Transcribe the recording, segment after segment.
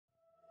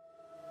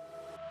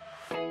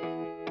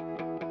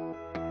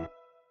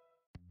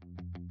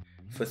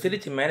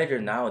Facility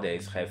managers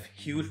nowadays have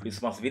huge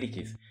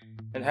responsibilities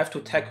and have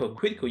to tackle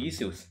critical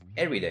issues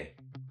every day.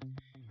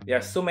 There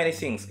are so many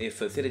things a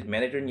facility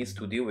manager needs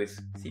to deal with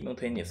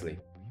simultaneously.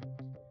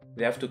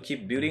 They have to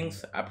keep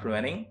buildings up and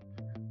running,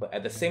 but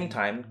at the same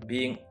time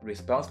being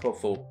responsible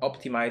for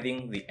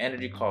optimizing the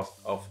energy cost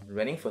of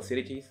running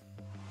facilities,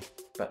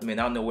 but may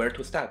not know where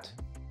to start.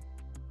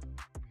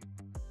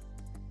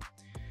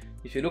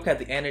 If you look at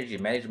the energy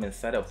management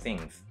side of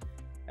things,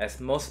 as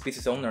most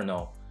business owners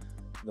know,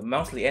 the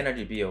monthly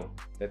energy bill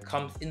that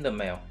comes in the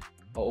mail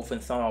are often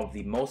some of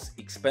the most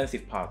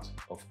expensive parts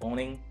of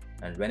owning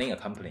and running a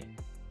company.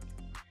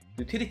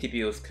 Utility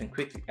bills can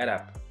quickly add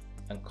up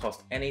and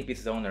cost any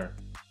business owner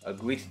a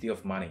great deal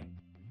of money.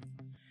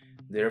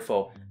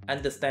 Therefore,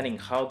 understanding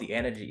how the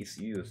energy is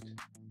used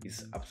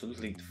is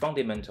absolutely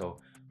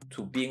fundamental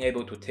to being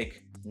able to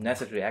take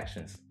necessary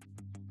actions.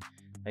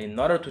 And in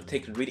order to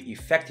take really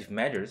effective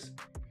measures,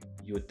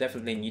 you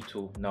definitely need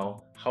to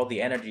know how the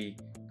energy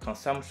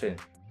consumption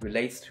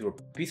relates to your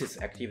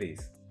business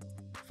activities.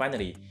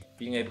 Finally,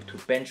 being able to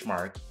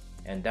benchmark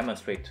and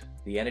demonstrate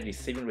the energy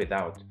saving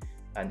result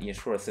and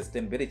ensure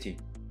sustainability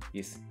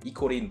is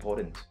equally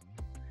important.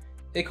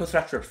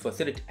 EcoStruxure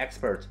Facility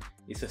Expert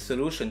is a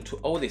solution to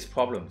all these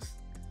problems.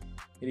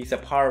 It is a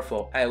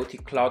powerful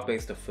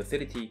IoT-cloud-based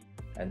facility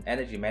and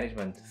energy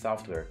management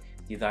software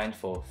designed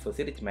for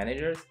facility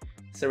managers,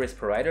 service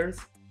providers,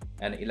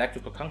 and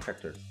electrical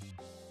contractors.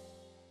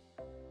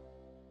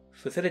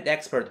 Facility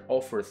Expert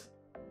offers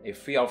a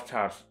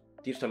free-of-charge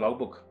digital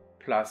logbook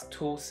plus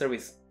 2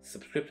 service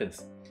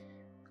subscriptions,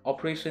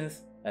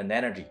 operations, and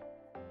energy.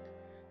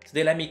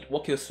 Today, let me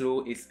walk you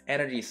through its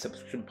energy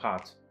subscription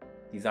part,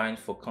 designed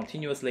for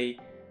continuously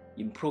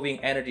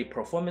improving energy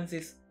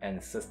performances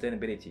and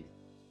sustainability.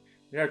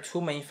 There are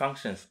 2 main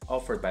functions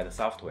offered by the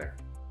software: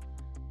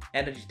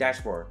 energy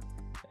dashboard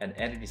and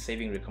energy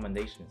saving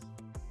recommendations.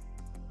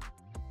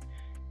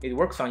 It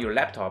works on your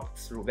laptop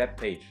through web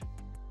page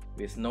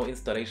with no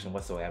installation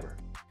whatsoever.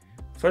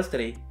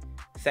 Firstly,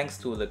 thanks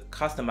to the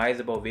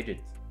customizable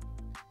widgets,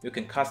 you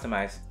can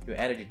customize your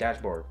energy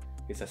dashboard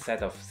with a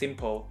set of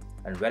simple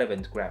and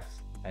relevant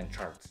graphs and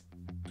charts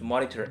to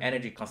monitor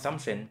energy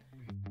consumption,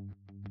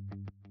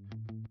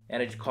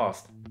 energy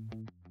cost,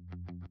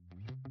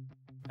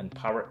 and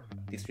power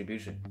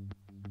distribution.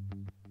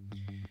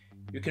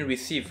 You can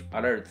receive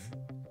alerts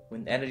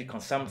when energy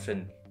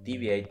consumption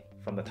deviates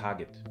from the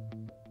target.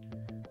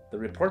 The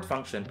report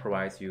function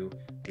provides you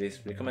with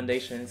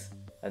recommendations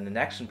and an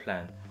action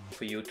plan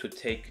for you to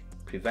take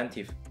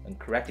preventive and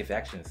corrective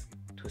actions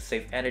to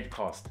save energy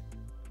cost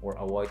or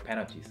avoid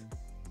penalties.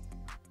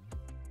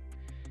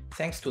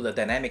 Thanks to the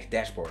dynamic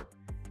dashboard,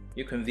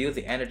 you can view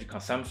the energy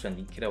consumption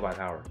in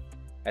kilowatt-hour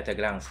at a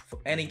glance for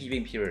any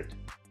given period,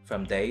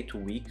 from day to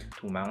week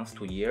to month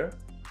to year,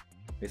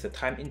 with a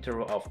time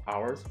interval of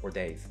hours or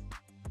days.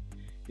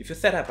 If you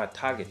set up a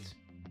target,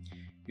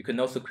 you can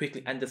also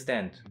quickly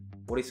understand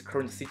what its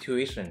current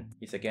situation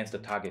is against the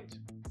target.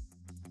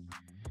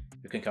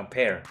 You can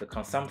compare the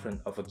consumption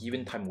of a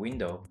given time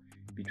window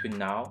between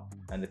now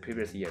and the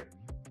previous year.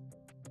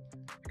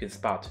 You can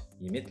spot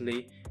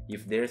immediately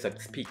if there is a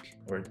peak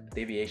or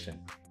deviation.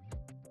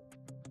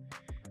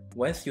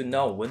 Once you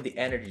know when the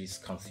energy is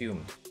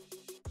consumed,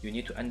 you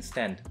need to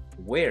understand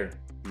where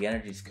the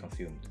energy is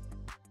consumed.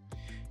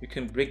 You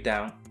can break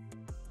down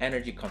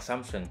energy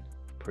consumption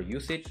per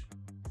usage,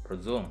 per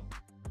zone,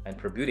 and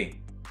per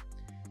building.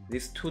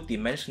 This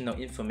 2-dimensional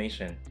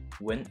information,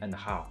 when and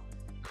how,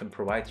 can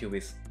provide you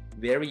with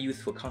very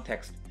useful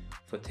context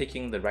for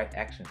taking the right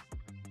action.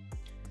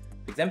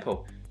 For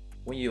example,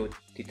 when you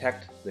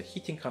detect the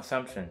heating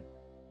consumption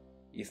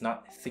is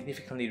not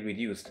significantly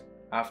reduced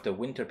after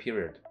winter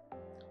period,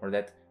 or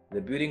that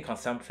the building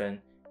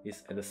consumption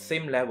is at the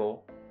same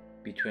level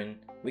between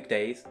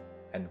weekdays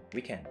and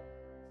weekend.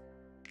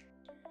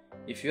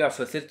 If you are a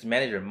facility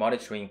manager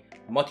monitoring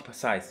multiple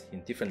sites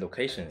in different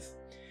locations,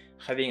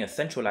 having a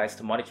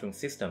centralized monitoring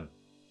system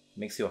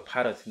makes you a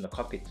pilot in the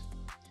cockpit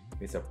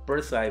with a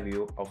bird's-eye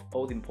view of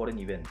all the important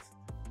events.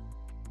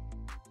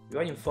 You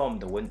are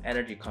informed when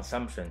energy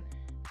consumption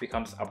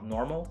becomes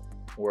abnormal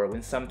or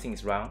when something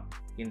is wrong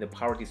in the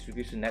power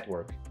distribution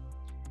network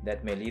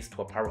that may lead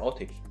to a power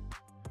outage.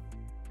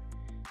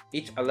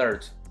 Each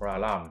alert or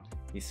alarm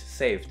is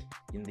saved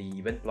in the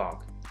event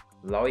log,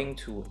 allowing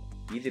to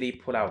easily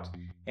pull out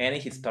any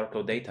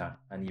historical data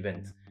and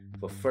events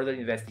for further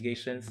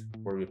investigations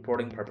or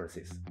reporting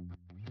purposes.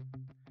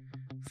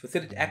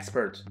 Facility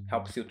Expert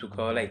helps you to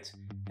correlate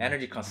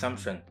energy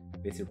consumption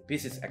with your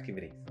business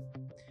activities,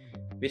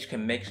 which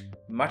can make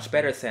much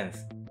better sense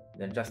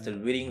than just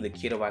reading the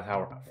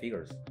kilowatt-hour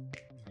figures.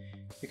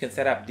 You can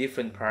set up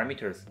different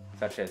parameters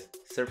such as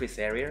surface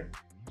area,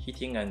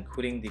 heating and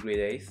cooling degree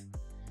days,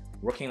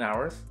 working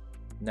hours,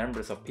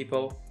 numbers of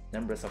people,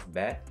 numbers of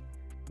beds,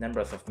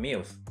 numbers of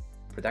meals,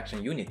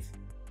 production units.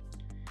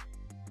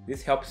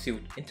 This helps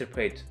you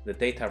interpret the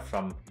data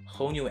from a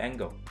whole new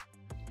angle.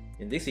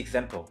 In this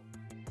example,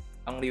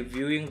 only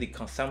viewing the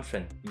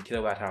consumption in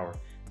kilowatt-hour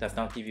does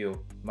not give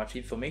you much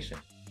information,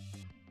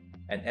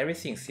 and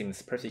everything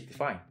seems perfectly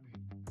fine.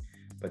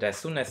 But as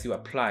soon as you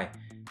apply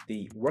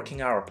the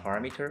working hour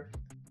parameter,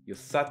 you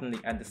suddenly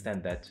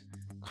understand that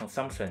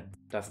consumption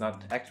does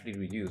not actually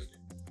reduce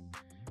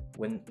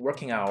when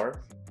working hours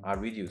are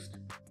reduced.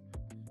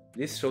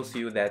 This shows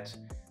you that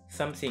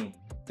something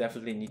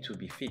definitely needs to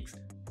be fixed.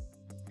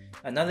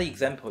 Another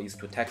example is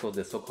to tackle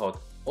the so-called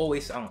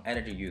always-on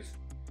energy use.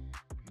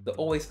 The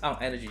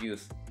always-on energy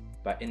use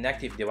by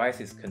inactive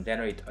devices can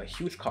generate a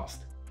huge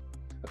cost,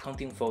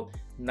 accounting for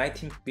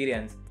 $19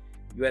 billion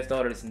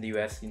in the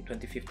US in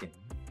 2015.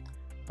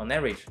 On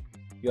average,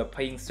 you are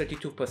paying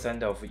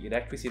 32% of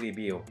electricity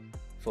bill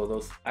for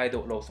those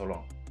idle loads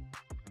alone.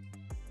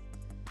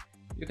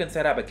 You can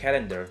set up a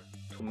calendar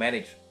to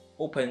manage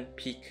open,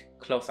 peak,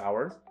 close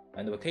hours,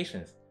 and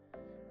vacations.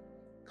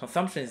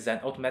 Consumption is then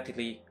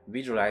automatically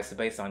visualized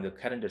based on the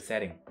calendar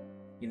setting.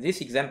 In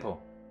this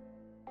example,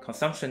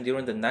 consumption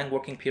during the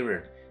non-working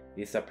period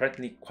is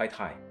apparently quite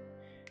high.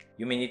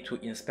 You may need to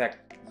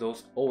inspect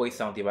those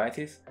always-on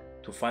devices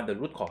to find the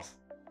root cause.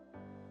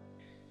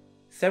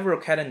 Several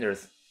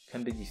calendars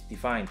can be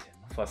defined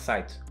for a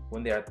site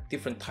when there are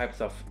different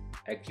types of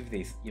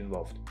activities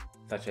involved,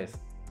 such as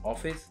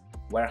office,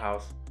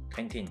 warehouse,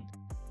 canteen.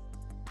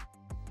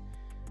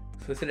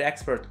 Facility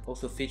Expert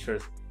also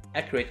features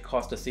accurate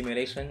cost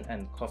simulation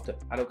and cost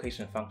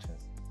allocation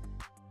functions.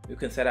 You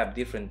can set up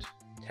different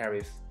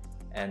tariffs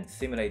and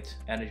simulate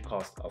energy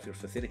cost of your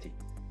facility.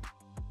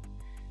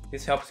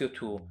 This helps you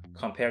to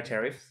compare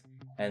tariffs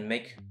and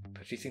make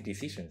purchasing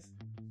decisions.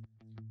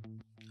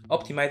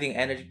 Optimizing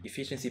energy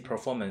efficiency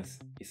performance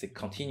is a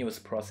continuous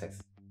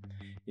process.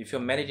 If you're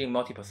managing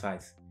multiple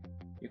sites,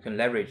 you can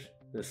leverage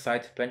the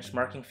site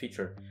benchmarking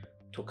feature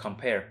to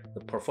compare the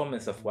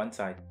performance of one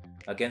site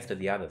against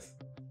the others.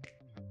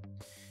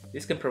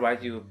 This can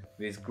provide you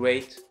with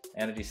great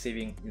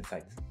energy-saving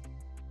insights.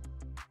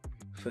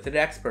 Facility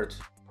Expert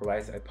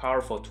provides a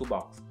powerful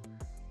toolbox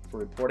for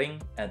reporting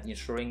and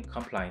ensuring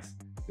compliance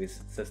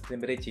with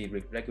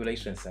sustainability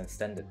regulations and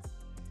standards.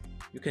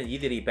 You can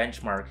easily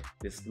benchmark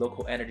with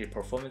local energy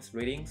performance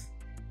ratings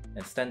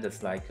and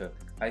standards like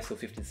ISO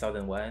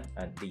 15001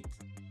 and LEED.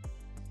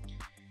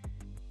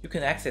 You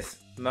can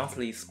access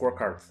monthly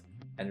scorecards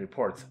and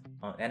reports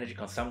on energy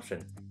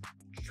consumption,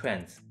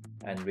 trends,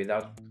 and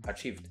results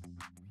achieved.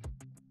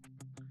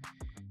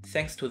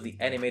 Thanks to the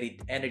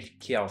animated energy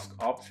kiosk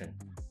option,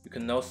 you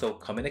can also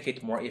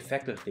communicate more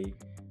effectively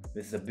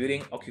with the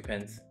building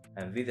occupants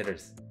and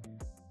visitors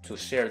to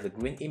share the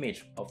green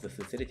image of the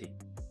facility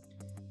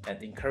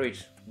and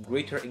encourage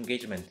greater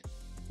engagement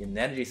in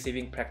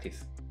energy-saving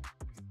practice.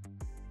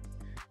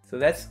 So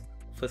that's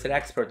Facility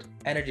Expert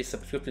Energy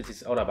Subscriptions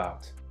is all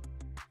about.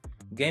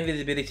 Gain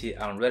visibility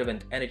on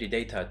relevant energy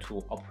data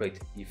to operate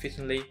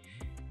efficiently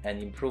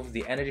and improve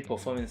the energy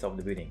performance of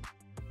the building.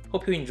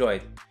 Hope you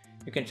enjoyed.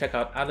 You can check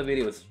out other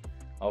videos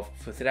of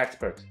Facility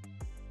Expert.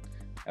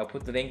 I'll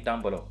put the link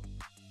down below.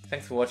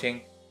 Thanks for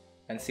watching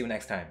and see you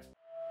next time.